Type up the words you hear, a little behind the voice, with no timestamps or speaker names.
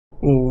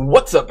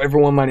What's up,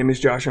 everyone? My name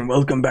is Josh, and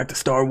welcome back to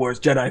Star Wars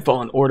Jedi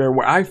Fallen Order,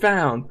 where I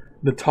found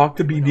the Talk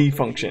to BD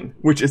function,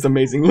 which is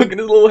amazing. Look at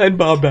his little head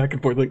bob back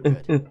and forth, like.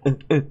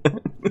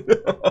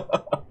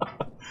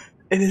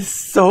 It is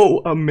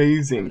so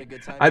amazing.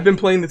 I've been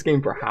playing this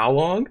game for how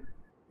long?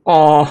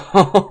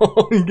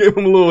 Oh, you gave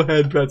him a little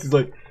head pat. He's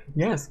like,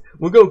 yes,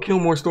 we'll go kill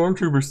more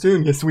stormtroopers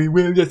soon. Yes, we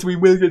will. Yes, we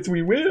will. Yes,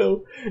 we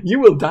will. You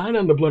will dine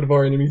on the blood of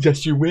our enemies.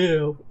 Yes, you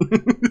will.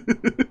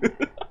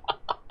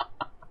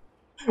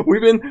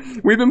 We've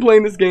been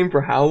playing this game for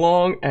how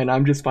long, and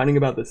I'm just finding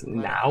about this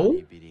now?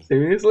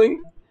 Seriously?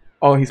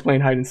 Oh, he's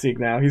playing hide and seek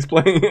now. He's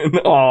playing.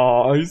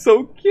 Oh, he's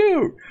so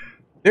cute.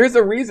 There's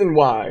a reason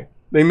why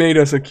they made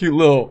us a cute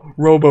little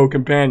robo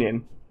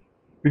companion,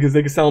 because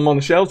they can sell them on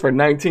the shelves for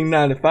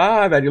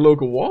 $19.95 at your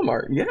local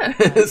Walmart.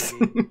 Yes.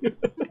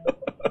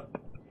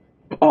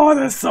 Oh,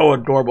 that's so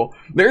adorable.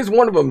 There's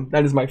one of them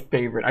that is my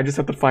favorite. I just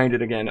have to find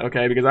it again,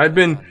 okay? Because I've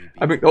been.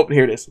 Oh,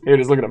 here it is. Here it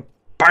is. Look at him.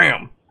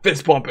 Bam.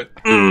 Fist bump it.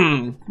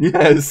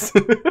 Yes.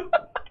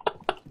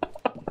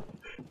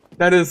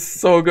 That is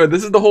so good.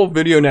 This is the whole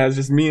video now. It's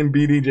just me and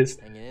BD just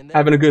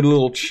having a good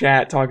little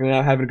chat, talking it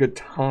out, having a good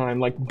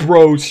time, like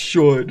bros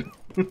should.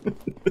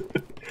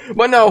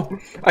 But no,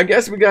 I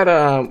guess we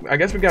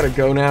gotta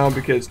go now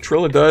because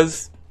Trilla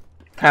does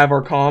have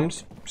our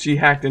comms. She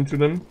hacked into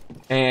them,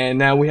 and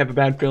now we have a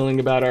bad feeling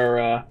about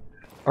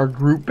our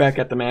group back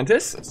at the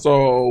Mantis.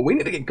 So we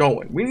need to get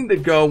going. We need to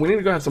go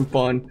have some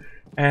fun,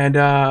 and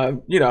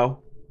you know,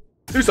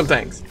 do some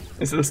things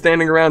instead of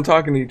standing around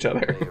talking to each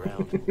other.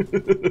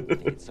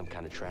 Some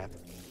kind of trap.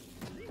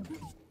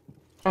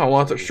 Oh well,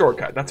 it's a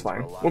shortcut. That's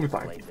fine. We'll be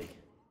fine.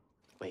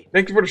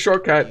 Thank you for the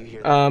shortcut.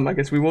 I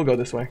guess we will go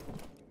this way.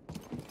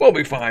 We'll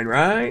be fine,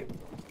 right?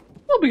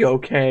 We'll be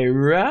okay,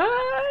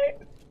 right?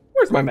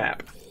 Where's my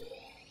map?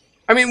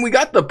 I mean, we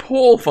got the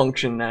pull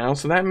function now,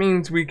 so that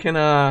means we can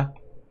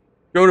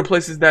go to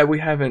places that we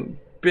haven't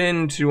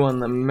been to on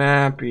the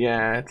map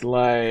yet,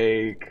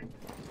 like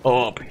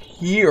up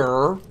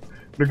here.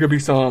 There could be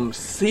some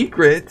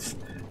secrets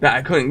that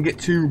I couldn't get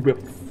to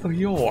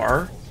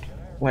before,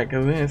 like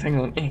this. Hang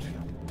on.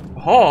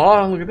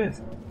 Oh, look at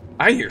this.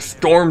 I hear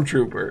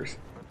stormtroopers.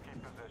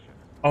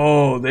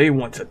 Oh, they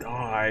want to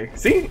die.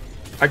 See?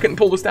 I couldn't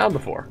pull this down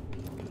before.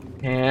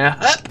 Yeah.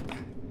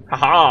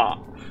 Haha.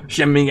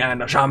 Shimmy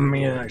and a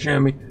shimmy and a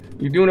shimmy.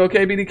 You doing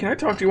okay, BD? Can I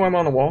talk to you while I'm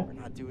on the wall?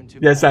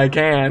 Yes, I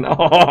can.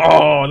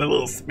 Oh, the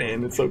little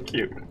spin. It's so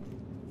cute.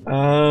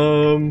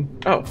 Oh.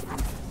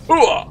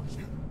 Ooh.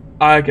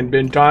 I can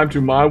bend time to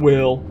my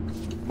will.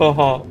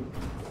 Haha.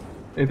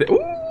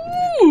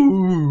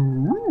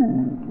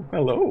 Ooh.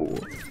 Hello.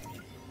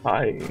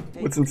 Hi.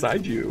 What's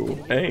inside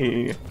you?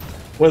 Hey.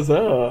 What's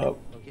up?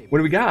 What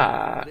do we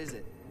got?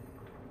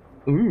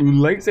 Ooh,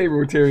 lightsaber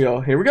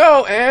material. Here we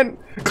go, and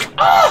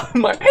ah,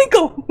 my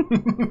ankle.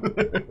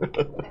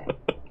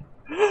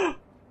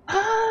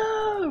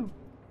 Oh.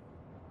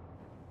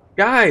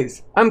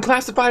 Guys, I'm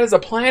classified as a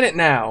planet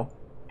now.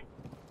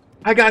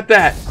 I got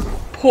that.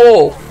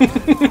 Pull.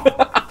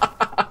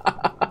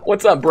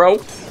 What's up, bro?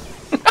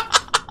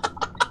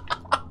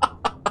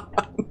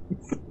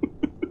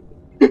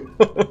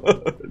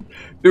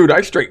 Dude,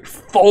 I straight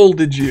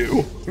folded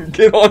you.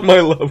 Get on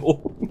my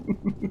level.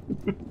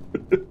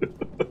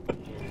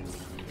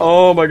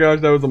 Oh my gosh,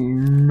 that was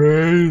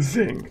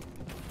amazing.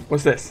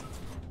 What's this?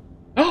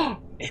 Oh,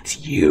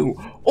 it's you.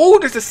 Oh,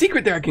 there's a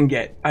secret there I can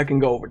get. I can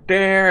go over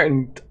there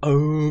and...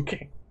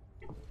 Okay.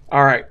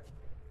 Alright.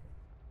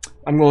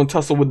 I'm going to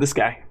tussle with this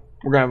guy.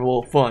 We're going to have a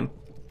little fun.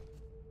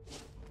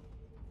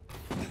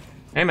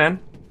 Hey, man.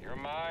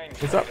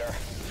 What's up?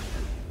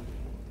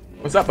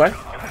 What's up, bud?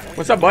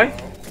 What's up, boy?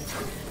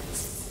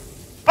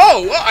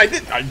 Oh, well, I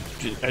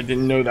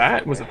didn't know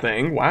that was a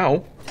thing.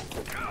 Wow.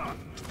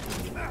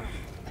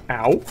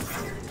 Ow.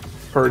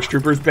 Purge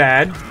troopers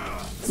bad.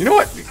 You know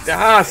what?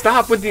 Ah,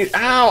 stop with the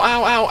ow,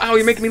 ow, ow, ow.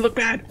 You're making me look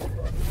bad.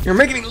 You're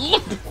making me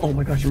look. Oh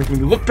my gosh, you're making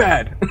me look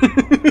bad.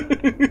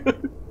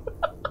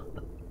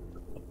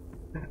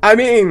 I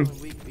mean,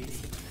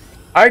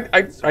 I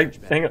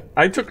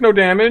took no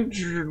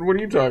damage. What are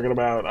you talking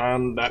about?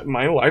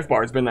 My life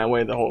bar's been that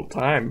way the whole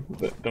time.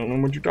 But don't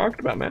know what you're talking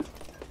about, man.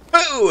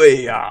 Oh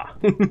yeah.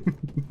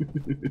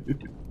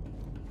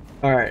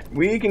 All right,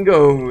 we can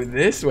go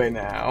this way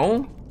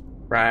now,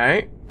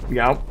 right?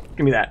 Yup.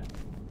 Give me that.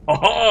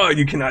 Oh,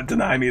 you cannot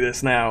deny me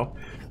this now.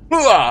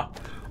 Ah!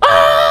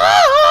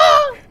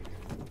 Ah!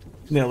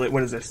 Nail it.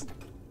 What is this?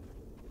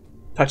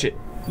 Touch it.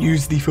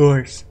 Use the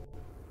force.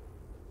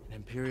 An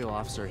Imperial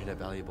officer hid a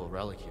valuable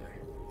relic here.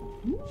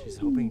 She's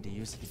hoping to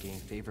use it to gain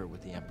favor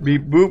with the Emperor.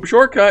 Beep boop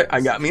shortcut.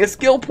 I got me a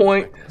skill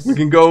point. We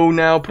can go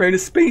now pray to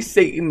Space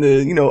Satan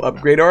to, you know,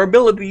 upgrade our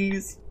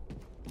abilities.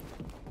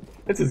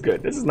 This is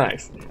good. This is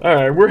nice.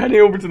 Alright, we're heading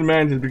over to the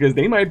Mantis because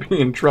they might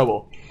be in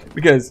trouble.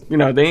 Because, you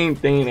know, they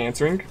ain't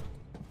answering.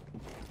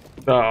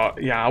 So,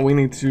 yeah, we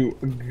need to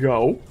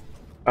go.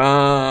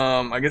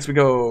 I guess we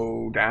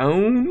go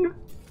down,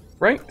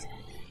 right?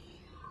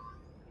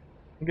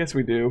 I guess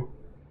we do.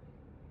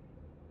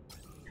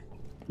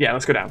 Yeah,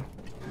 let's go down.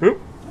 Oop.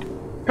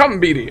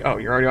 Come, BD. Oh,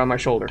 you're already on my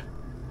shoulder.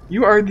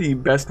 You are the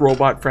best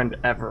robot friend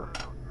ever.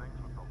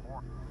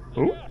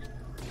 Ooh.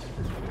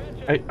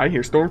 I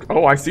hear storm.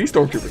 Oh, I see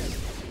stormtroopers.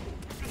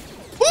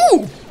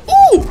 Ooh!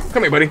 Ooh!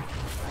 Come here, buddy.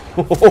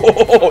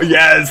 Oh,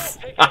 yes!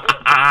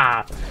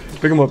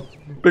 Pick him up.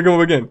 Pick him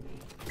up again.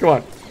 Come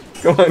on.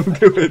 Come on,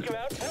 do it.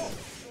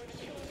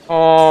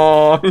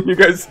 Oh, you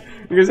guys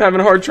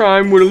having a hard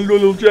time with a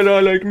little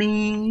Jedi like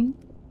me?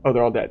 Oh,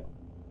 they're all dead.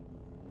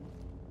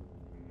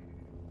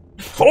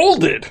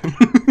 Folded!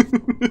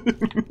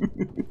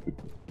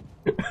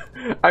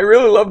 I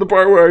really love the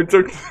part where I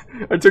took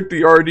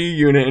the RD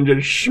unit and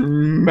just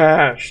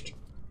smashed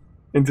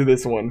into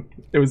this one.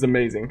 It was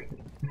amazing.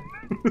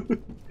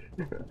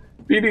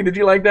 BD, did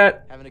you like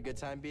that? Having a good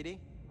time, BD?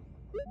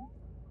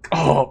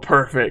 Oh,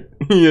 perfect.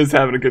 He is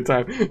having a good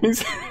time.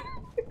 He's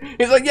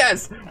like,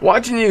 yes,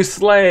 watching you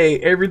slay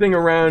everything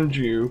around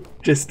you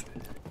just,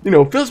 you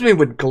know, fills me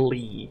with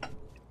glee.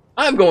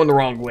 I'm going the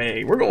wrong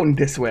way. We're going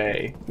this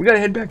way. We gotta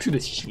head back to the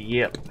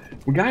ship.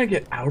 We gotta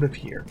get out of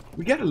here.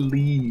 We gotta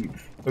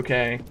leave,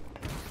 okay?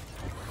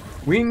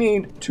 We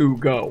need to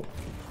go.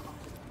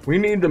 We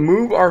need to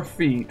move our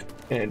feet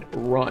and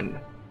run.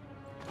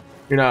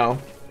 You know,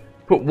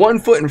 put one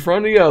foot in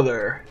front of the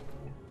other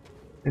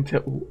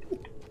until...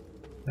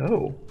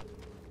 Oh.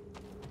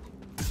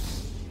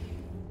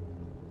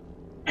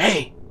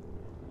 Hey!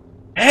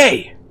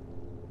 Hey!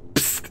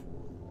 Psst!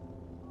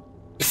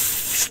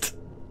 Psst!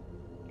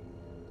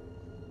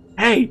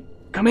 Hey!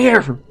 Come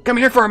here! Come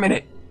here for a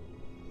minute!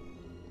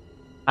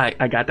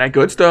 I got that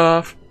good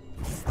stuff.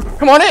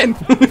 Come on in!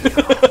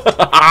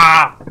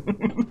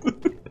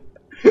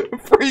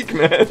 Freak,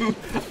 man!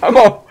 I'm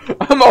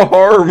a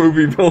horror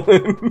movie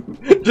villain.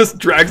 Just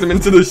drags him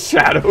into the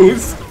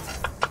shadows.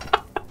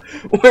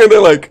 Where they're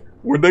like,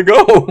 where'd they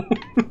go?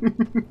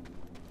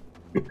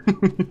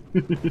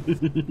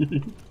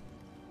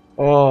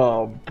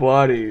 Oh,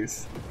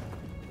 buddies.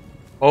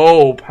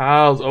 Oh,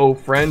 pals. Oh,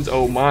 friends.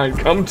 Oh, mine.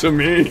 Come to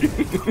me.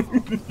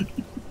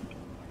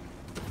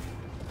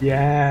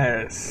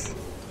 Yes.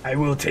 I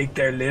will take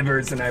their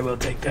livers and I will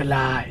take their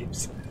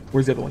lives.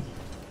 Where's the other one?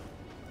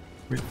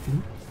 Where's...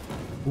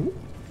 Ooh.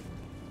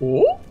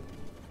 Ooh.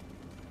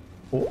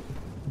 Oh.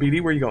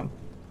 BD, where are you going?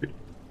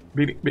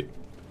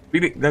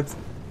 BD, that's...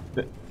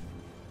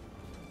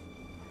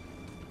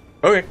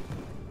 Okay.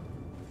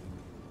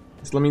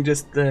 Just let me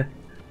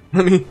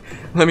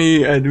let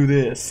me do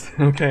this.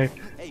 Okay.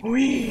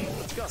 Wee.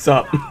 What's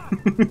up?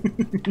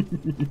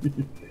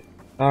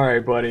 All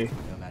right, buddy.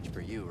 No match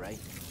for you, right?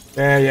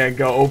 Yeah,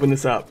 go open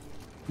this up.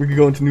 We can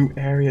go into new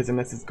areas and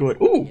this is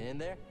good. Ooh. Get in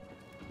there?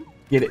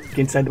 Get it. Get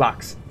inside the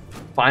box.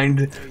 Find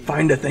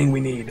the thing we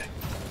need.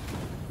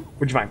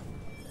 What'd you find?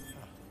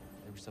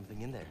 There was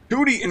something in there.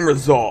 Duty and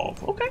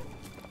resolve. Okay.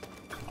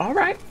 All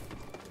right.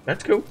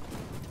 That's cool.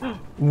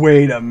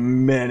 Wait a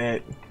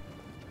minute.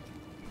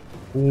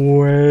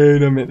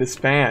 Wait a minute. This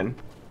fan.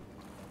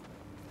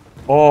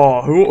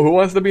 Oh, who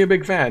wants to be a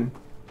big fan?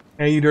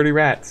 Hey, you dirty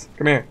rats.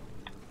 Come here.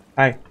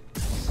 Hi.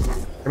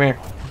 Come here.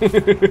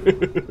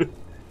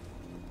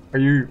 Are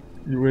you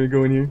ready to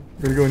go in here?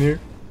 Ready to go in here?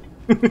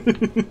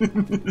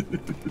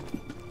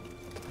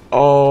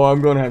 Oh,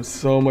 I'm gonna have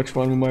so much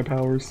fun with my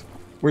powers.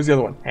 Where's the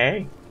other one?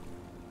 Hey.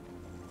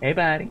 Hey,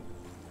 buddy.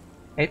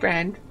 Hey,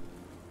 friend.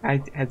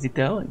 How's it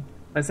going?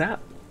 What's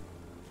up?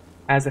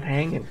 How's it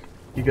hanging?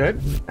 You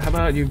good? How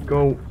about you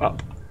go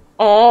up?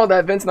 Oh,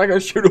 that vent's not gonna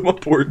shoot him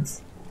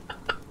upwards.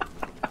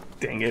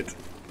 Dang it.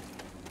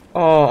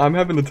 Oh, I'm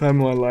having the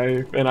time of my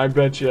life, and I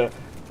bet you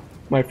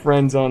my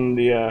friends on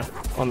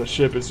the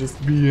ship is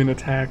just being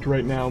attacked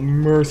right now,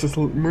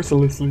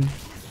 mercilessly.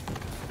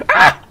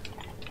 Ah!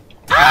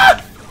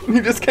 Ah! He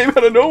just came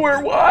out of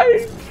nowhere.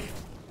 Why?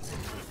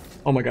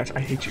 Oh my gosh, I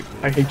hate you.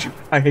 I hate you.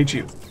 I hate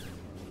you.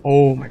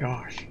 Oh my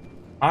gosh.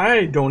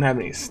 I don't have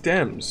any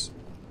stems.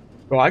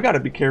 So I gotta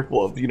be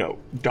careful of, you know,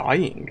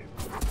 dying.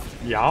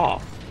 Yeah.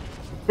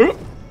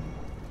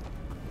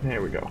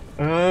 There we go.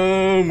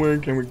 Where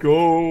can we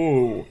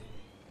go?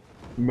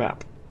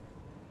 Map.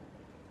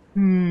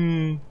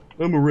 I'm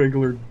a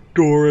regular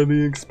Dora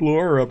the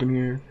Explorer up in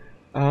here.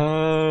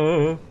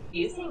 Do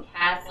you think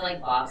cats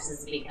like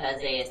boxes because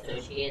they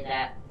associate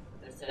that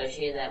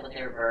with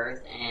their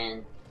birth,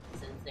 and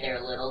since they're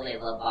little they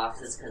love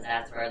boxes because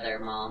that's where their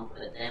mom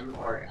put them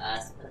or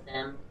us put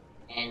them,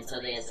 and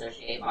so they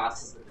associate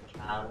boxes with their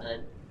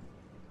childhood?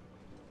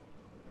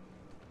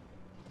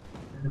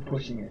 You're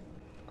pushing it.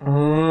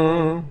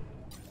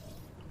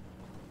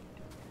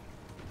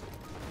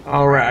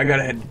 Alright, I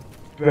gotta head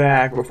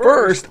back, but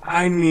first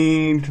I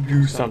need to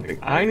do something.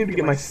 I need to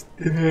get my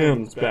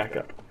stems back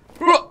up.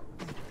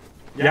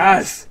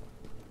 Yes!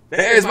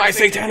 There's my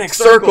satanic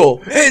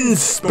circle in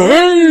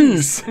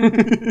space!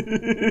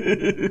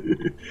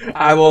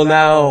 I will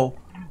now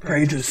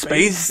pray to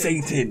Space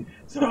Satan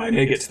so I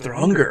may get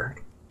stronger.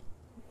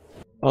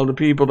 All the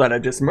people that I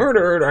just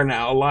murdered are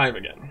now alive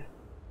again,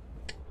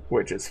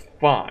 which is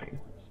fine.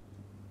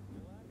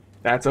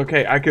 That's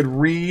okay. I could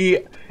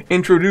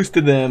reintroduce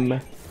them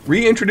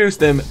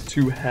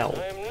to hell.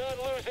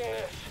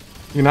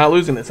 You're not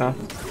losing this, huh?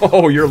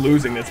 Oh, you're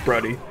losing this,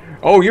 buddy.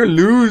 Oh, you're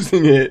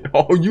losing it.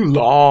 Oh, you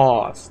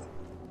lost.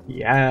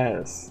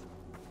 Yes.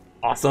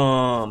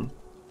 Awesome.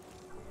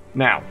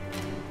 Now,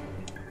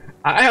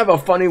 I have a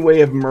funny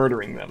way of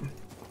murdering them.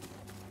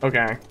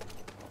 Okay.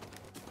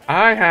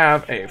 I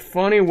have a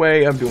funny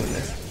way of doing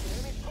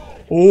this.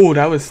 Oh,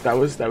 that was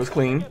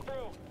clean.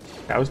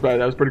 That was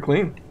pretty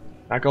clean.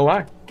 Not gonna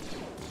lie.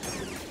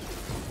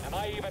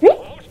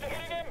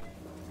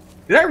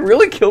 Did I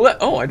really kill that?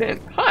 Oh, I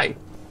didn't. Hi.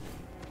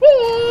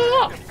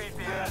 Ah!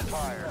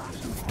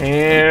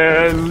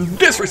 And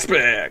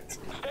disrespect.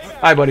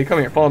 Hi, buddy. Come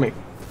here. Follow me.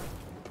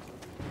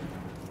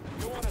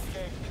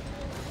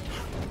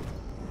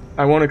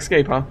 I won't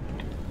escape, huh?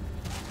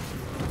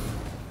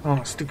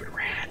 Oh, stupid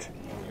rat.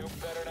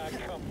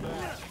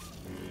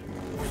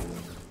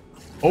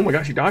 Oh my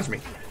gosh, he dodged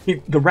me.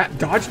 The rat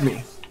dodged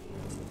me.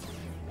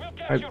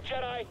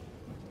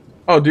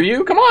 Oh, do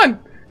you? Come on.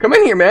 Come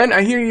in here, man.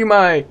 I hear you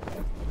my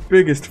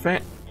biggest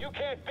fan. You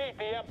can't beat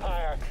the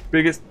Empire.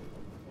 Biggest.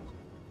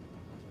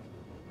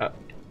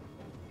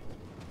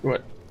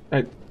 What?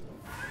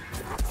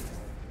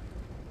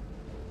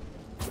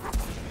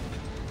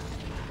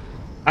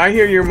 I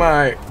hear you're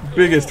my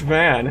biggest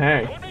fan.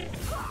 Hey.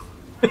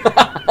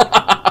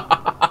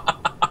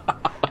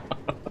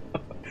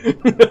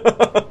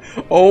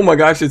 Oh my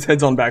gosh, his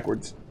head's on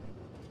backwards.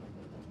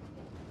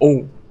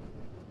 Oh.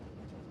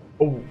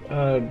 Oh.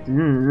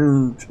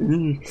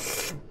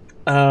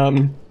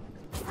 Well,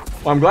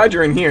 I'm glad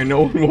you're in here.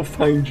 No one will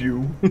find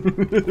you.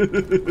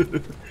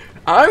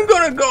 I'm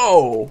gonna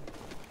go.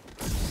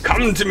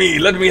 Come to me.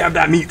 Let me have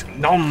that meat.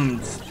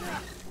 Noms.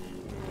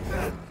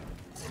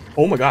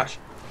 Oh my gosh.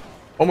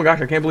 Oh my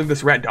gosh, I can't believe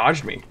this rat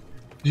dodged me.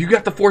 Do you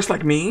got the force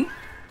like me?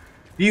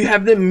 Do you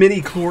have the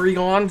mini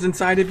Chlorions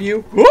inside of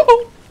you?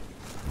 Whoa!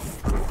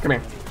 Come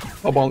here.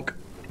 Oh, bonk.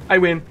 I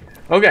win.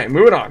 Okay,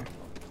 moving on.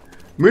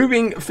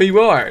 Moving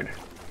forward.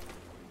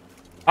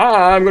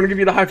 I'm gonna give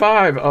you the high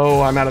five.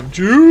 Oh, I'm out of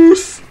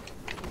juice.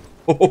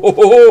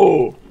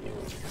 Oh,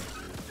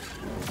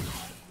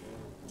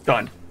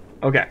 done.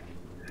 Okay.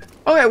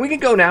 Okay, we can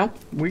go now.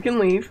 We can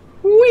leave.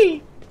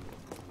 Wee.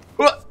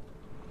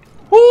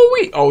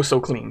 Wee. Oh, so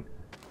clean.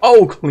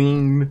 Oh,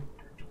 clean.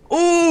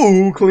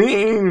 Ooh,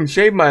 clean.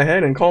 Shave my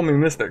head and call me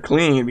Mr.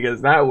 Clean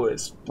because that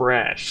was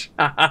fresh.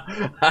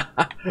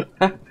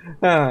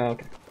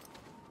 Okay.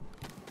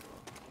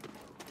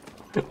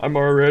 I'm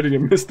already a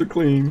Mr.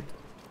 Clean.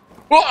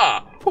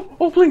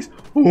 Oh, please.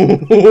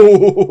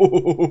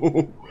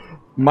 Oh,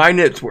 my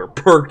nips were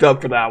perked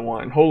up for that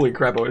one. Holy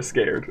crap, I was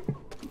scared.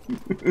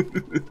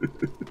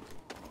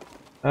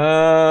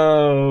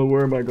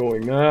 Where am I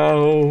going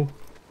now?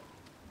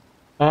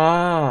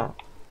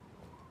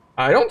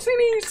 I don't see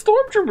any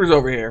stormtroopers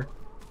over here.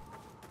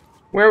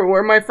 Where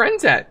are my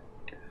friends at?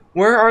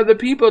 Where are the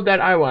people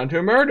that I want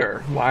to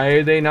murder? Why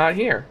are they not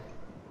here?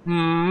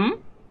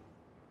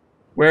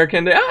 Where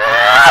can they?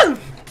 Ah!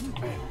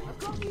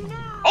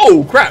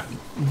 Oh crap!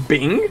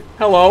 Bing!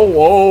 Hello!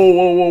 Whoa!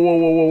 Whoa! Whoa! Whoa!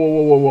 Whoa! Whoa!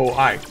 Whoa! Whoa! Whoa!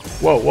 Hi!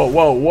 Whoa! Whoa!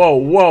 Whoa! Whoa!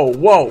 Whoa!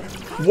 Whoa!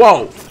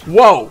 Whoa!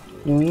 Whoa!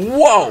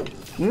 Whoa!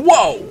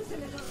 Whoa!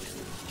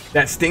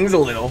 That stings a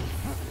little.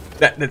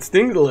 That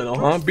stings a little,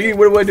 huh? BD,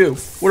 what do I do?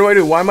 What do I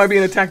do? Why am I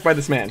being attacked by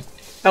this man?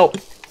 Help!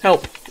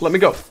 Help! Let me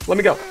go! Let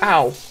me go!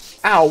 Ow!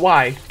 Ow!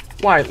 Why?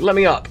 Why? Let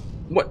me up!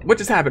 What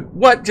just happened?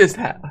 What just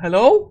happened?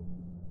 Hello?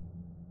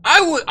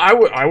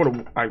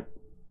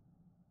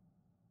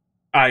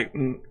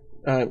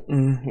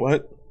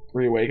 What?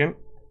 Reawaken?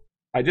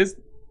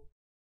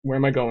 Where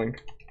am I going?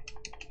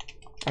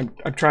 I'm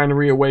trying to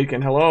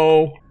reawaken.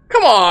 Hello?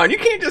 Come on, you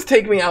can't just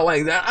take me out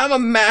like that. I'm a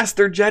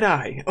master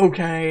Jedi.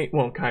 Okay,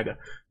 well, kinda,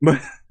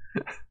 but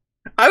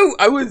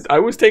I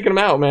was taking him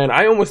out, man.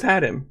 I almost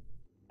had him.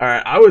 All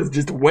right, I was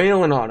just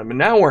wailing on him, and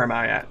now where am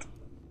I at?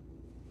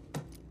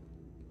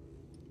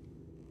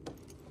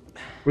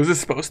 Was this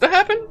supposed to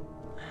happen?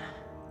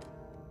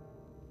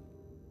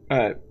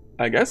 I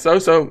guess so.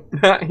 So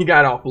he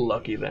got off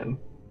lucky then.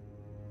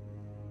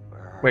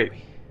 Wait,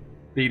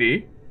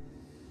 BD?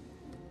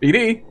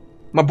 BD?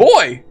 My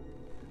boy!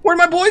 Where'd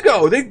my boy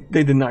go? They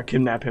did not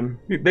kidnap him.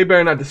 They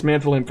better not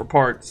dismantle him for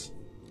parts.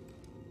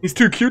 He's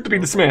too cute to be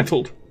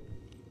dismantled.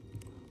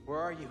 Where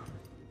are you?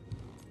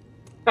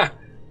 Ha.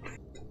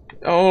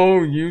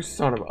 Oh, you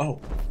son of a... Oh.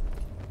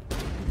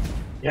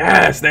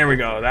 Yes, there we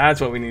go.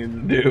 That's what we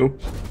needed to do.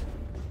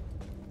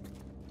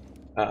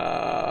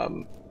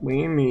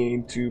 We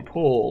need to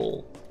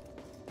pull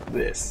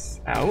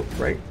this out,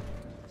 right?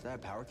 Is that a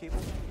power cable?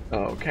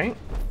 Okay.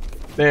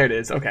 There it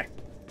is. Okay.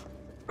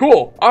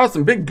 Cool.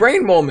 Awesome. Big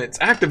brain moments.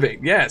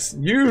 Activate. Yes.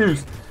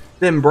 Use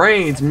them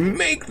brains.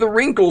 Make the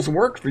wrinkles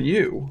work for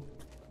you.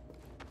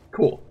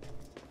 Cool.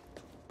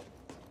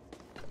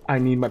 I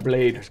need my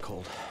blade. It's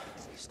cold.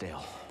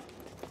 Stale.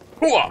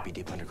 Hooah! Be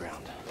deep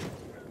underground.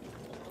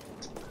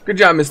 Good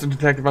job, Mr.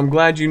 Detective. I'm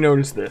glad you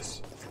noticed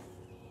this.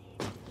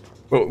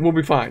 But we'll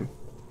be fine.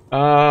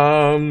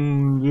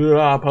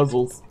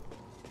 Puzzles.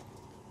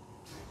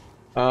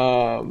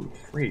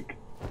 Freak.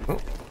 Oh.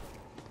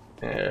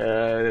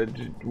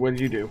 What did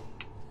you do?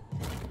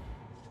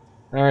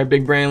 Alright,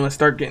 big brain, let's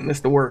start getting this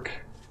to work.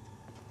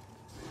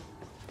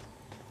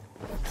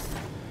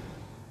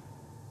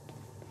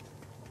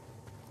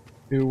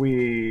 Do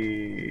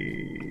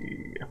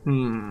we...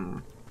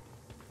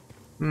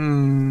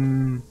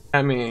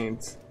 That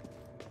means...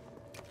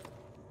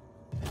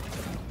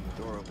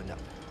 Door opened up.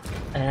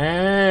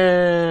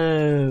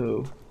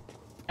 Oh.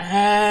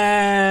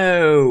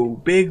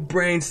 Oh. Big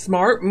brain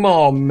smart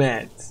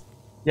moment.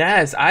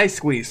 Yes, I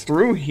squeeze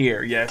through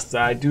here. Yes,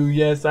 I do.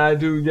 Yes, I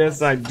do.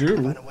 Yes, I do.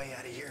 Find a way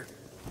out of here.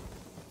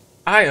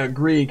 I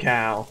agree,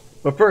 Cal.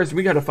 But first,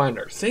 we gotta find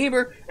our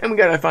saber, and we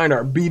gotta find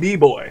our BD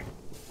boy.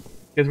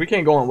 Because we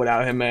can't go on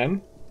without him,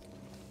 man.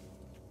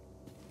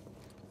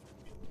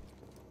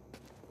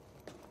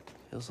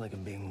 Feels like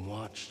I'm being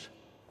watched.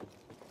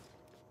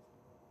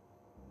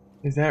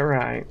 Is that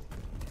right?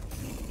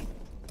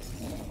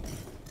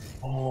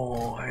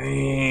 Oh,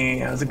 hey,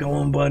 how's it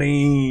going,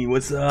 buddy?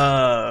 What's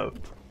up?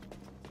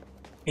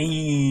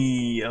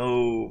 Hey,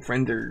 oh,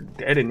 friends are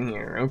dead in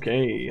here.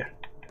 Okay.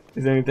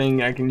 Is there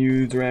anything I can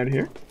use around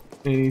here?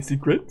 Any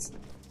secrets?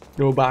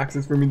 No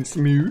boxes for me to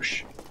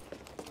smoosh?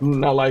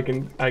 Not like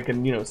I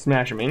can, you know,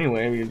 smash them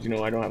anyway, because, you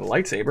know, I don't have a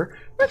lightsaber.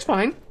 That's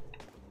fine.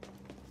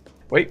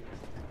 Wait.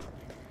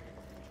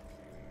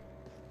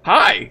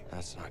 Hi!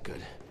 That's not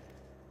good.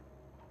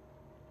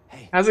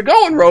 Hey. How's it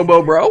going,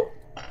 Robo Bro?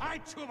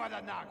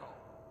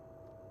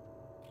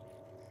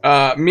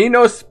 Me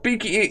no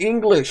speak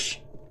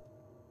English.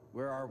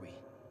 Where are we?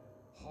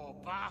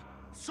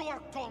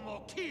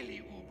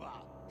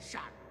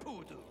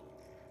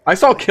 I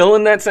saw kill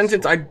in that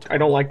sentence. I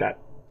don't like that.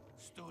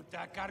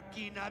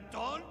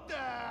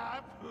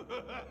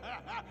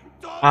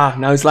 Ah,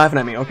 now he's laughing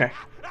at me. Okay.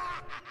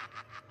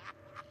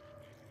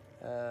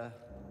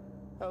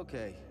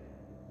 Okay.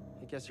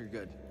 I guess you're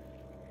good.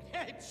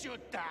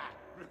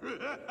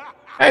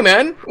 Hey,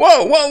 man.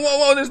 Whoa, whoa, whoa,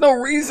 whoa. There's no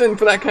reason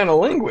for that kind of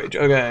language.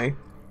 Okay.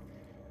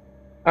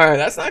 Alright,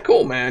 that's not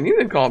cool, man. You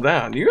need to calm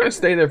down. You're gonna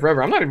stay there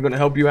forever. I'm not even gonna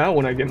help you out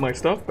when I get my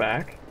stuff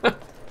back.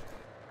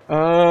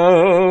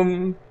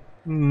 Oh.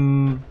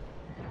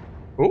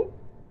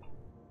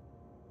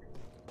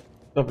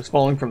 Stuff is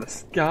falling from the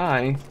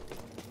sky.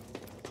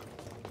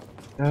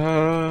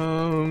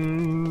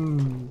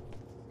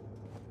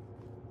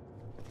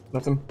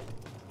 Nothing.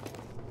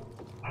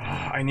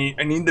 I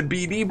need the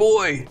BD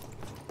boy.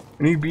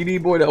 I need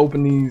BD boy to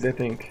open these, I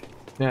think.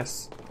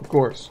 Yes, of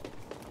course.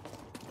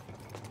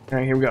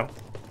 Alright, here we go.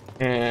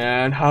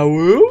 And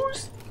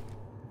hows?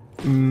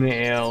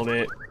 Nailed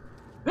it.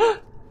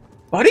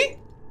 Buddy?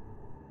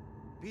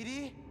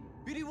 BD?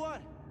 BD1?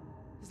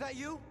 Is that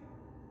you?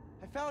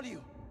 I found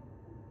you.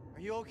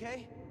 Are you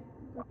okay?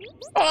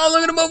 Oh,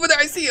 look at him over there.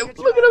 I see him.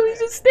 Look at him. He's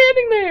just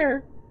standing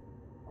there.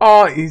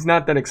 Oh, he's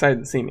not that excited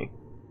to see me.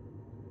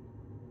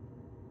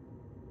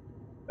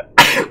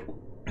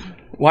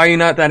 Why are you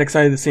not that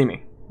excited to see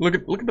me? Look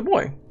at the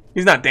boy.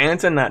 He's not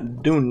dancing,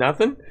 not doing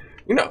nothing.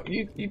 You know,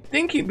 you'd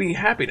think he'd be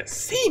happy to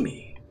see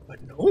me, but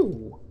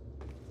no.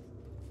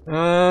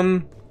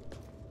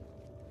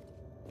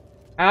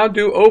 How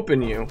do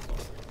open you?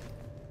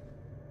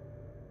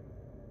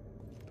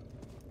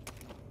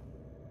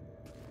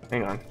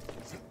 Hang on.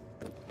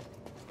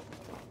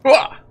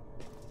 Ah!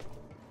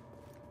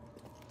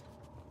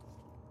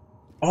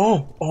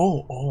 Oh.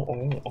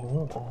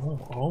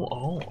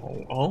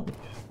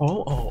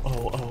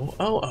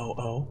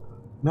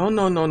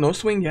 No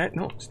swing yet.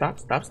 No, stop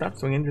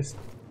swinging. Just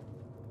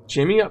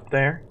shimmy up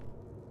there.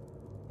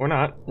 Or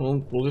not.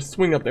 We'll just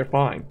swing up there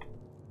fine.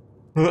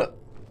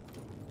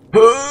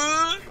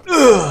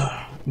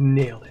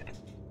 Nailed it.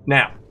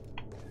 Now,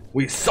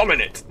 we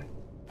summon it.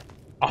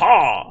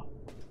 Aha!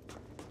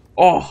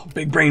 Oh,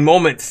 big brain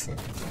moments.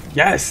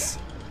 Yes!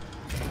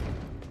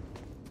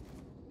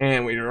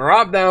 And we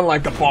drop down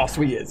like the boss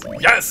we is.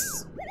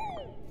 Yes!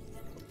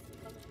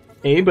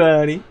 Hey,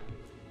 buddy.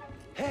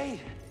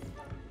 Hey!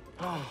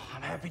 Oh,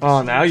 I'm happy to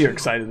Oh, see now you you're too.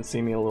 excited to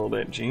see me a little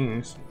bit.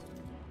 Jeez.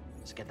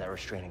 Let's get that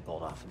restraining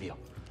bolt off of you.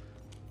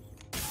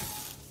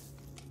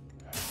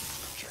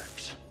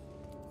 Jerks.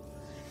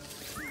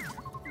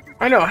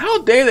 I know,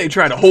 how dare they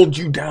try to hold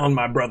you down,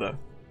 my brother?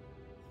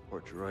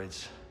 Poor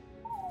droids.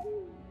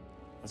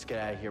 Let's get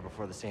out of here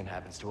before the same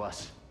happens to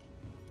us.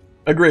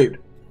 Agreed.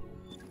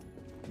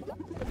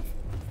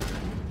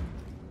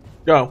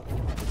 Go.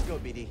 Let's go,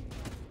 BD.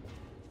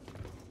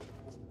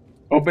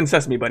 Open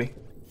sesame, buddy.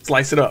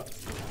 Slice it up.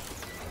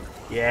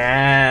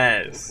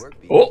 Yes. Good work,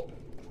 BD. Oh.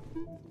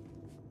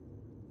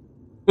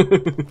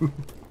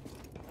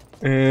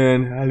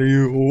 And how do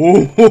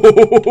you?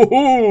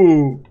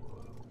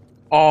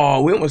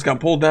 Oh, we almost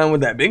got pulled down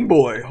with that big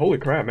boy. Holy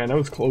crap, man, that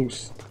was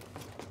close.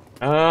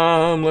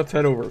 Let's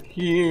head over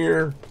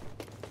here.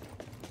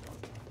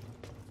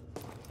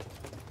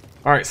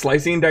 All right,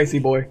 slicey and dicey,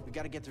 boy. We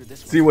gotta get through this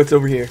See what's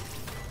over here.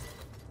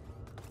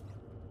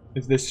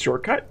 Is this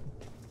shortcut?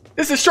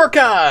 This is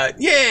shortcut!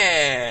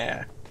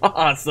 Yeah!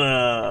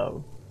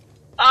 Awesome!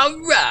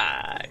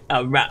 Alright!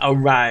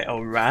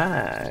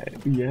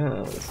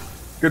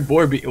 Yes. Good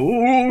boy, B.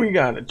 Ooh, we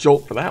got a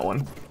jolt for that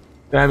one.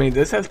 I mean,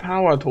 this has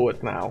power to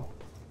it now.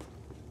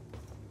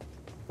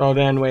 So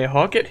then we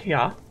hook it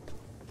here.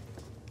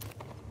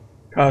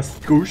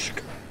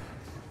 Kaskooshk.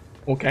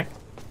 Okay.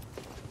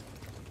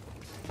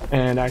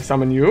 And I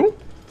summon you.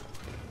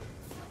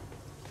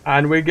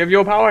 And we give you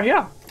a power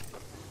here.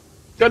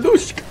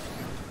 Gadoosh.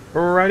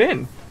 Right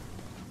in.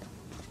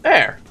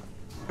 There.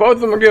 Both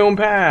of them are getting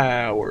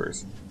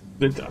powers.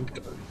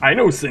 I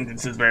know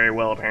sentences very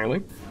well,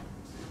 apparently.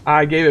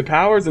 I gave it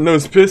powers, and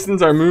those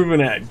pistons are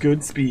moving at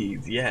good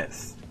speeds.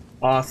 Yes.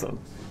 Awesome.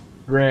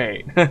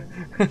 Great. Bounce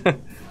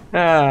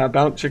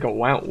chicka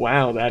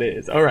wow, that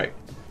is. Alright.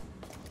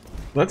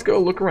 Let's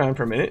go look around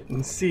for a minute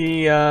and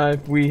see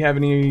if we have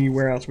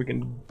anywhere else we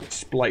can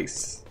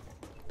splice.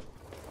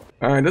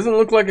 Alright, doesn't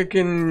look like I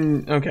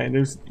can... Okay,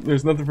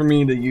 there's nothing for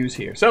me to use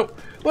here. So,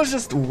 let's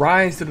just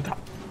rise to the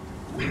top.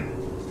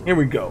 Here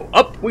we go.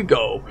 Up we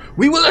go.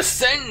 We will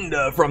ascend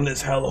from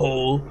this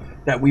hellhole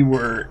that we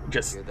were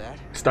just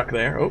stuck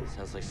there. Oh.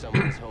 Sounds like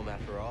someone's home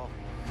after all.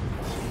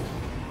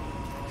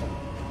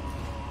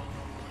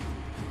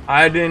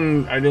 I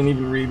didn't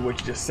even read what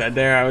you just said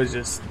there. I was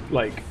just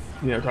like,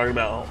 you know, talking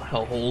about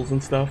hellholes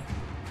and stuff.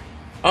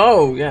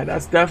 Oh, yeah,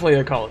 that's definitely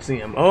a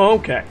Coliseum. Oh,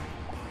 okay.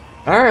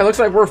 Alright, looks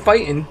like we're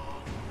fighting.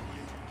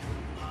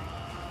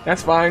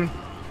 That's fine.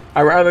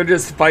 I'd rather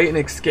just fight and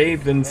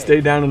escape than stay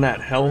down in that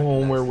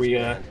hellhole where we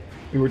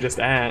were just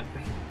at.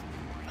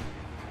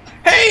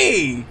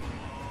 Hey!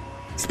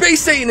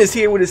 Space Satan is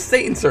here with his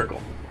Satan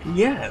circle.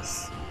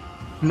 Yes.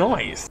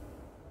 Nice.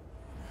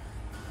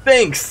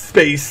 Thanks,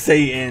 Space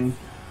Satan.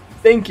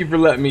 Thank you for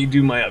letting me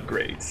do my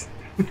upgrades.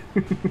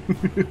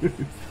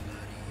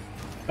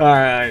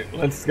 Alright,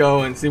 let's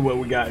go and see what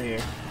we got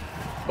here.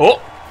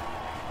 Oh!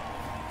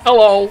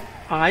 Hello.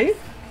 Hi.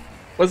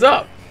 What's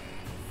up?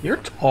 You're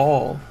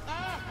tall.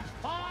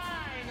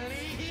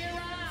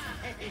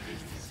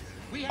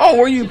 Oh,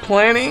 were you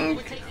planning?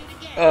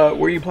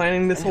 Were you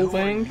planning this whole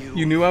thing?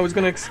 You knew I was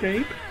gonna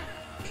escape?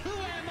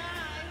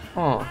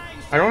 Oh,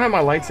 I don't have my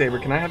lightsaber.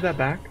 Can I have that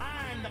back?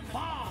 I'm the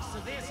boss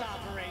of this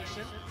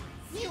operation.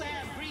 You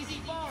have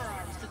greasy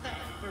forearms to thank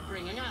for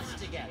bringing us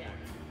together.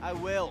 I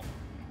will,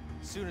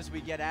 as soon as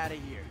we get out of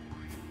here.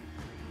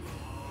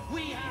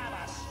 We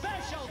have a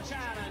special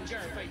challenger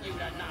for you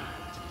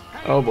tonight.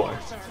 Oh boy.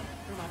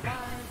 From a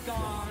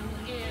bygone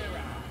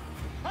era.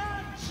 A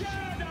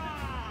Jedi!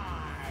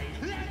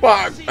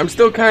 Well, I'm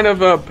still kind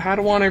of a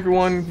Padawan,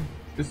 everyone.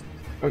 Just,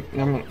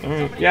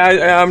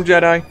 yeah, I'm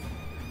Jedi.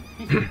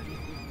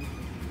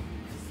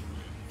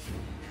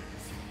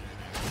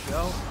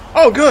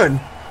 Oh, good.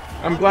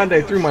 I'm glad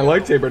they threw my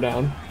lightsaber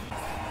down.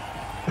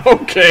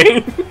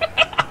 Okay.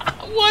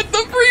 What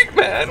the freak,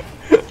 man?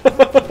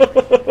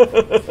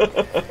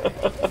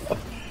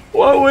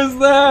 What was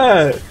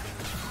that?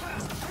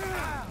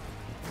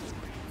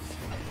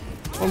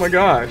 Oh my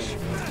gosh.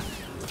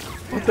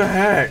 What the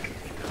heck?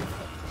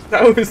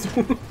 That was...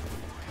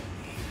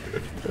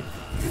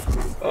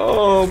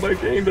 Oh, my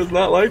game does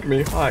not like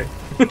me. Hi.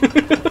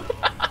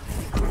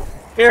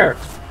 Here.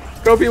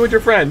 Go be with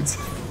your friends.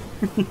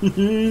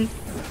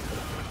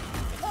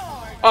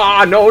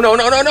 Ah, no, no,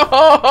 no, no,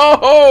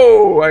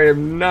 no! I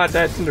am not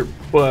that tender,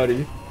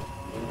 buddy.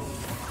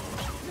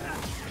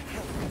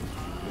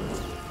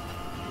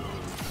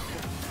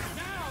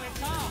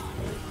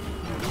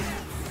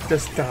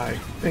 Just die.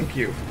 Thank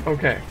you.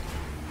 Okay.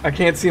 I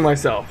can't see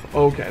myself.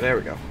 Okay, there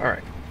we go.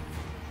 Alright.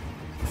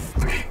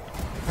 Okay.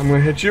 I'm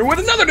gonna hit you with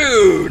another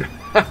dude!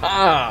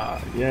 Haha!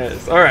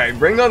 Yes. Alright,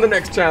 bring on the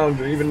next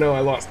challenger, even though I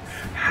lost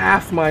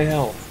half my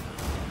health.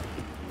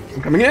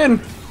 I'm coming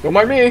in! Don't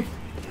mind me!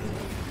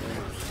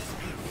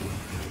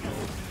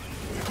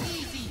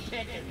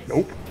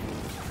 Nope.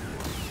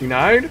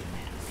 Denied?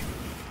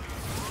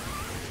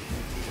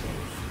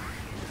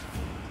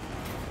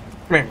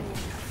 Come here.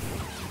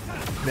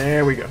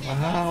 There we go.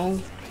 Wow.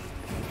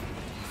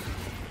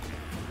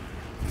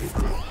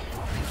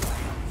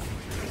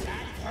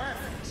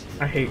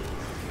 I hate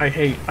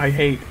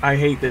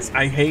this.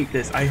 I hate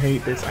this.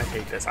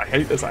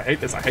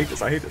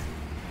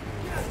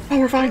 Oh,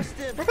 we're fine.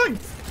 We're fine.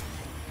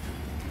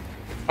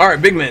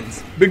 Alright, big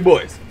men's. Big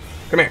boys.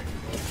 Come here.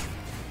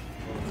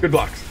 Good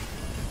blocks.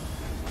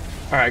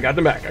 Alright, I got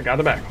them back.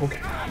 Okay.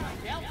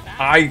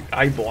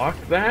 I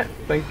blocked that.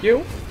 Thank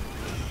you.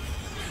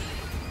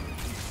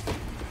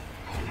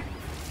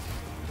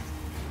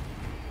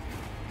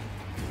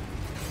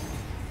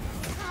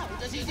 How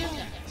does he do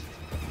that?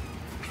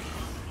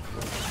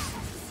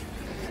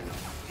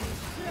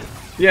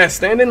 Yeah,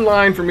 stand in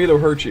line for me to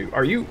hurt you.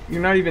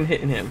 You're not even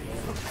hitting him.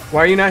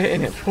 Why are you not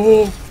hitting him?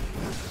 Oh,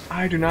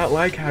 I do not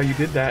like how you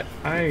did that.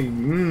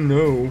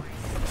 No.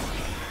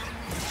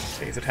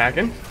 He's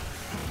attacking.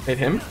 Hit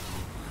him.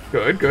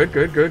 Good.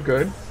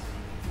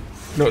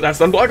 No, that's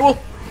unblockable.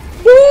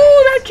 Woo,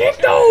 that kick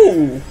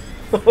though.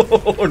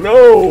 Oh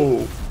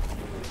no.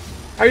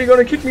 How are you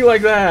gonna kick me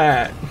like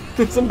that?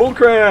 Some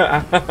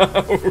bullcrap.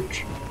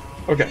 Ouch.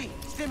 Okay.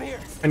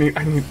 I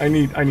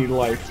need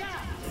life.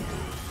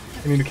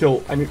 I need to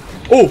kill.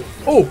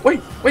 Oh,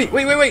 wait.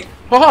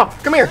 Haha,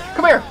 come here.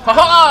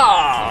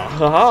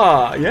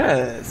 Haha,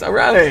 yes,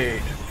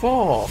 alright.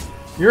 Fall.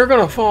 You're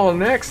gonna fall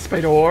next,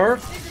 Spador.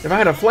 If I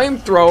had a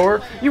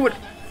flamethrower, you would...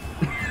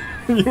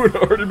 you would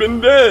have already been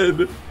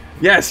dead.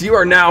 Yes, you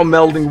are now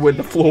melding with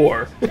the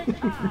floor.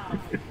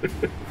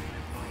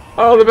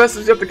 Oh, the best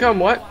is yet to come.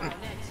 What?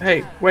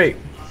 Hey, wait.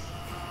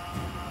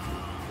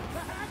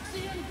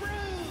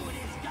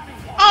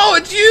 Oh,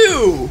 it's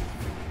you!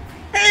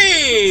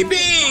 Hey,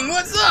 Bing,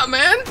 what's up,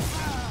 man?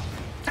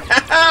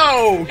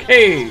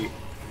 Okay.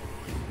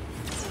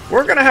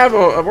 We're gonna have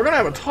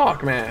a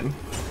talk, man.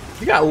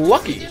 You got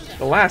lucky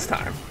the last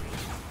time.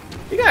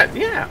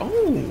 Yeah.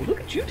 Oh, look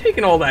at you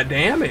taking all that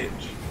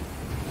damage.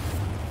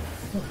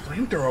 Oh,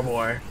 flamethrower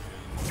boy.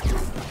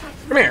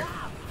 Come here.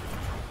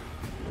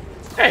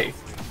 Hey,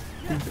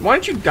 why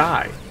don't you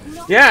die?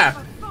 Yeah.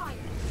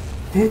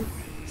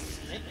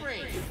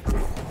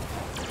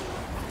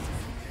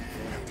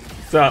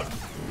 What's up?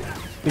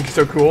 Think you're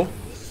so cool?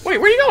 Wait,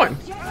 where are you going?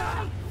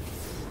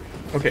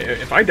 Okay,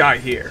 if I die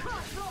here.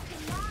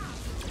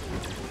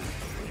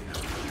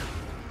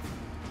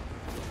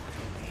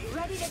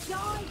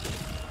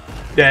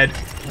 Dead.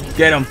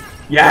 Get him.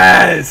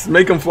 Yes!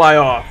 Make him fly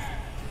off.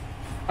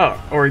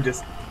 Oh, or he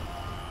just...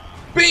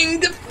 Being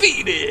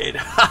defeated!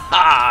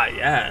 Haha,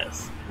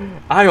 yes.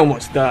 I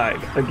almost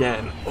died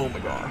again. Oh my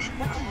gosh.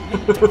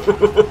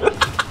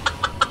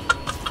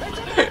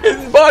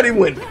 His body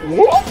went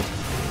whoop!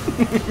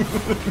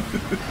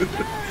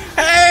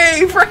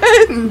 Hey,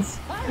 friends!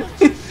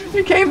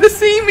 You came to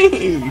see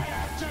me!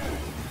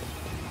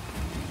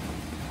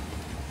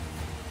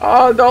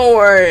 Oh, don't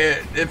worry.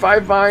 If I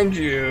find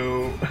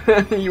you,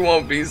 you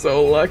won't be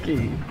so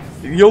lucky.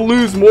 You'll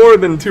lose more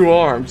than 2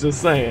 arms,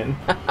 just saying.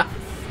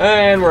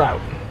 And we're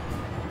out.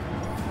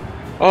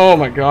 Oh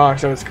my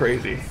gosh, that was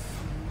crazy.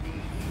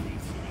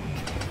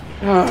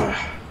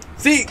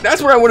 See,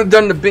 that's what I would have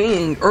done to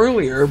Bing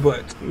earlier,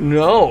 but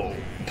no.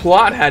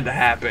 Plot had to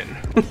happen.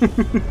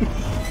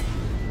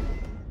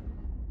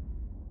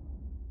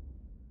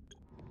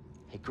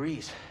 Hey,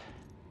 Grease.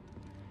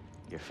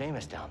 You're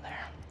famous down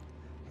there.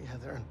 Yeah,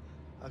 they're an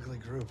ugly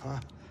group, huh?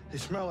 They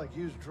smell like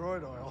used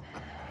droid oil.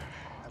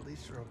 At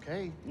least you're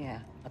okay. Yeah,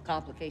 a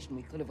complication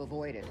we could have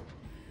avoided.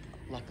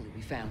 Luckily,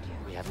 we found you.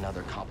 We have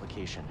another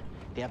complication.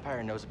 The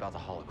Empire knows about the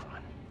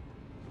holocron.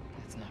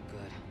 That's not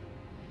good.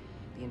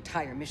 The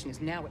entire mission is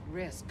now at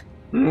risk.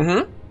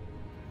 Mm-hmm.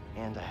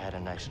 And I had a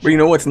nice... But you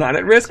know what's not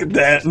at risk?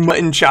 That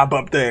mutton chop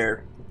up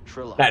there.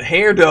 Trilla. That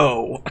hair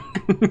dough.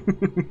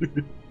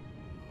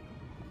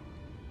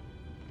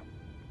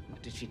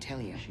 What did she tell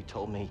you? She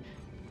told me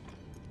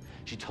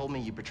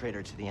you betrayed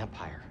her to the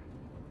Empire.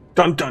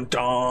 Dun dun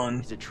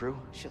dun. Is it true?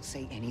 She'll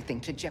say anything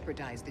to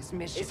jeopardize this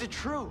mission. Is it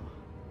true?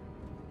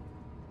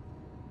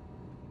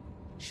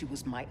 She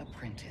was my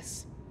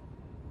apprentice.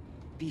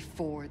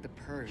 Before the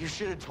purge. You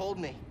should have told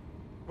me.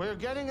 We're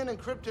getting an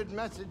encrypted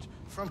message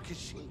from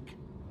Kashyyyk.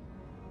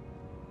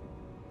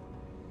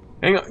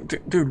 Hang on,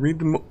 dude. Read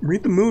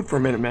the mood for a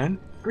minute, man.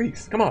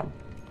 Grease, come on.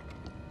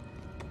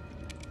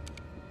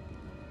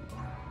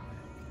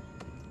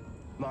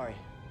 Mari.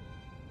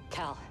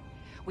 Cal,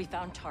 we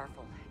found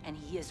Tarful, and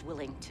he is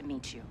willing to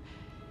meet you.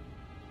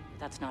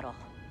 That's not all.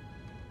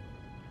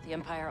 The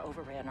Empire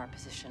overran our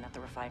position at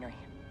the refinery.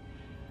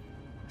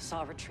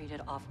 Saw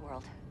retreated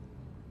off-world.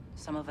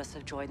 Some of us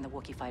have joined the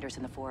Wookiee fighters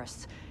in the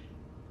forests.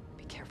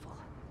 Be careful.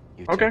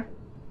 You too. Okay.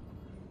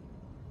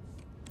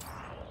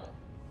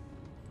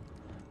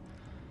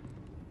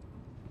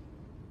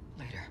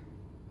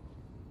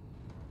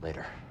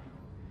 Later.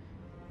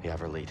 You have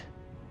her lead.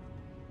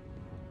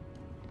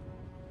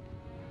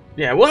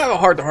 Yeah, we'll have a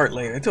heart-to-heart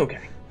later. It's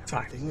okay. It's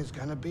fine. Everything is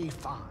gonna be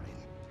fine.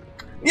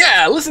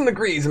 Yeah, listen to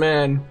Grease,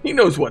 man. He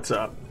knows what's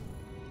up.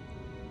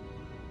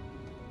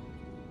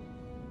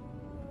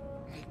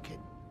 Hey, kid.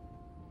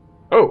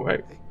 Oh, hey.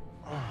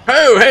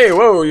 Oh, hey,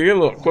 whoa, you're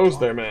getting a little close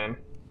there, man.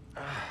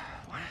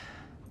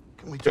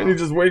 Can we Couldn't you talk?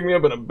 just wake me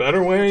up in a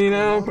better way, you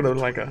know? What's Put going it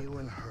on like a between you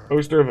and her?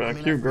 poster of a I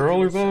mean, I cute think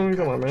girl or it's some something?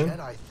 Come on, kind of man.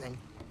 Jedi thing,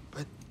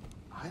 but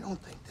I don't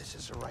think this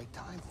is the right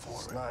time for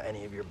It's it. not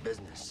any of your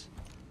business.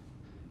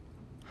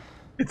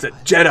 It's a It's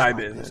Jedi my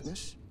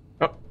business.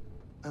 Oh,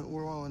 And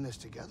we're all in this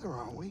together,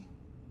 aren't we?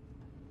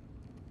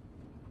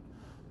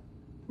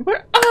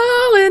 we're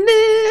all in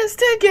this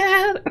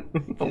together.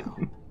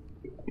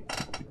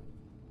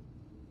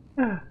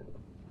 I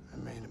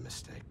made a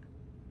mistake.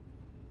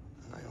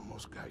 And I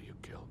almost got you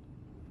killed.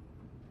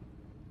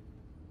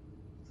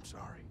 I'm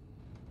sorry.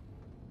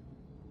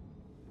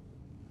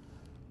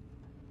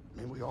 I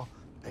mean, we all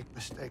make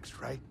mistakes,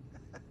 right?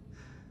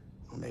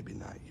 Well, maybe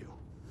not you.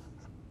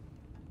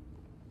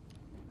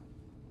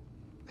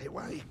 Hey,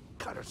 why don't you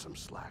cut her some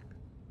slack?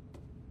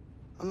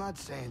 I'm not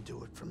saying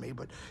do it for me,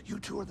 but you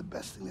two are the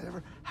best thing that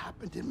ever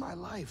happened in my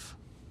life.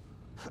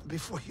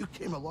 Before you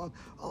came along,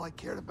 all I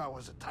cared about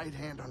was a tight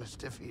hand on a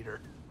stiff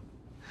heater.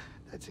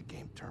 That's a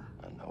game term.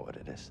 I know what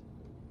it is.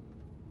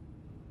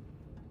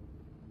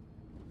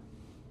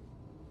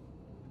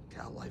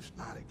 Cal, life's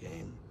not a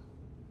game.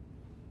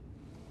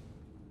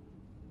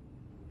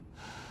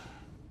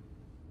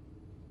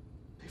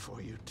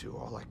 Before you two,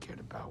 all I cared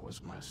about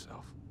was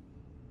myself.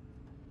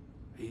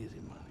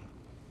 Easy money.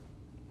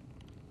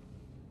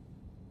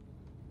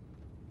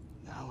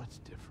 Now it's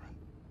different.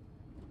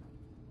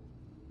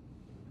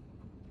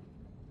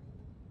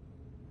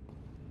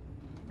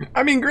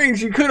 I mean,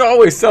 Grease, you could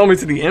always sell me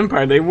to the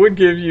Empire. They would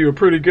give you a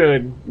pretty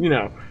good, you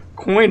know,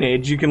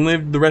 coinage. You can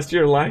live the rest of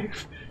your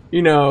life,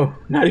 you know,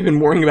 not even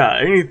worrying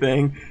about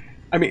anything.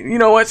 I mean, you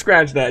know what?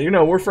 Scratch that. You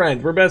know, we're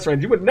friends. We're best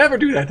friends. You would never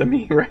do that to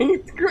me,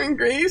 right?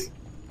 Grease?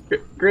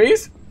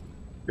 Grease?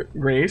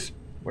 Grease?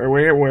 Where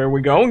are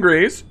we going,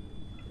 Grease?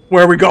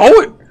 Where are we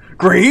going?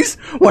 Grease?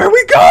 Where are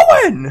we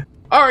going?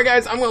 Alright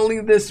guys, I'm going to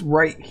leave this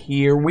right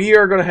here. We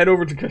are going to head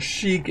over to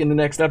Kashyyyk in the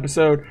next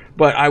episode,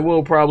 but I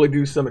will probably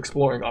do some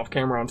exploring off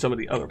camera on some of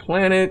the other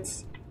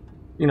planets,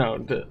 you know,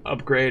 to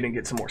upgrade and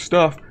get some more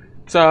stuff.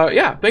 So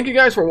yeah, thank you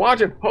guys for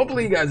watching.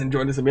 Hopefully you guys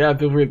enjoyed this. If you have,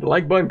 feel free to hit the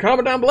like button,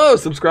 comment down below,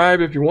 subscribe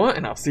if you want,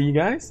 and I'll see you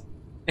guys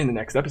in the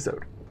next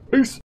episode. Peace.